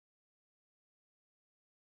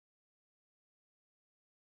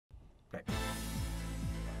Okay.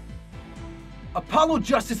 Apollo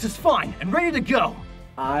Justice is fine and ready to go.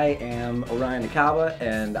 I am Orion Acaba,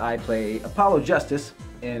 and I play Apollo Justice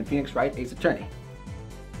in Phoenix Wright, Ace Attorney.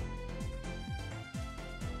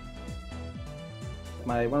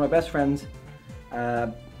 One of my best friends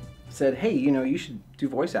said, hey, you know, you should do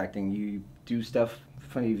voice acting. You do stuff,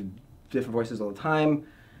 funny, different voices all the time.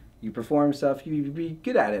 You perform stuff, you'd be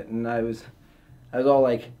good at it. And I was all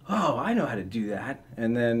like, oh, I know how to do that.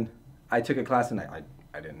 And then I took a class and I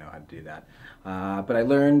didn't know how to do that. But I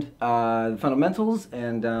learned the fundamentals,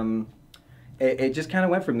 and it just kind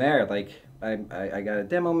of went from there. Like, I got a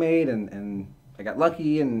demo made, and I got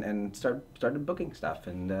lucky and started booking stuff.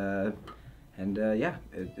 And yeah,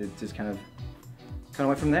 it just kind of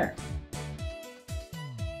went from there.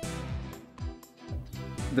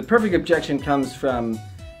 The perfect objection comes from,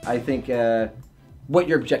 I think, what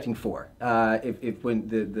you're objecting for. If you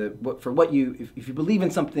believe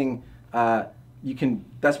in something,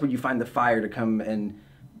 that's where you find the fire to come and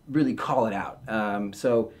really call it out.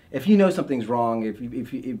 So if you know something's wrong, if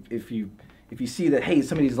you see that, hey,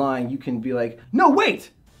 somebody's lying, you can be like, no,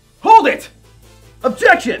 wait, hold it,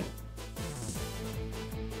 objection.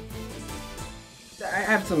 I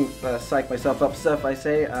have some psych myself up stuff. I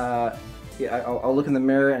say, yeah, I'll look in the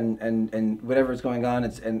mirror and whatever's going on,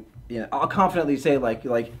 you know, I'll confidently say like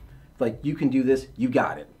you can do this, you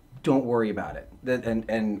got it. Don't worry about it.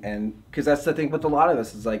 And because that's the thing with a lot of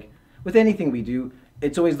us, is like with anything we do,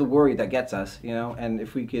 it's always the worry that gets us, you know. And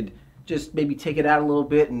if we could just maybe take it out a little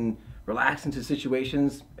bit and relax into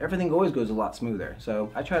situations, everything always goes a lot smoother. So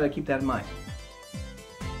I try to keep that in mind.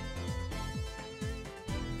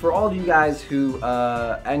 For all of you guys who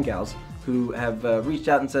and gals who have reached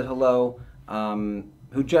out and said hello,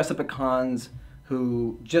 who dress up at cons,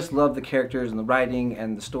 who just love the characters and the writing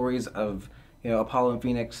and the stories of, you know, Apollo and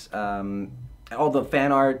Phoenix, all the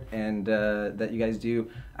fan art and that you guys do,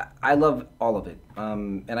 I love all of it,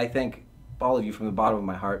 and I thank all of you from the bottom of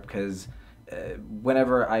my heart, because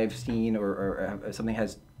whenever I've seen or something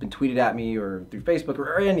has been tweeted at me or through Facebook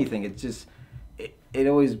or anything, it's just it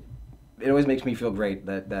always makes me feel great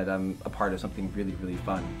that I'm a part of something really, really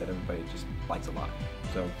fun that everybody just likes a lot.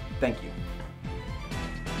 So thank you.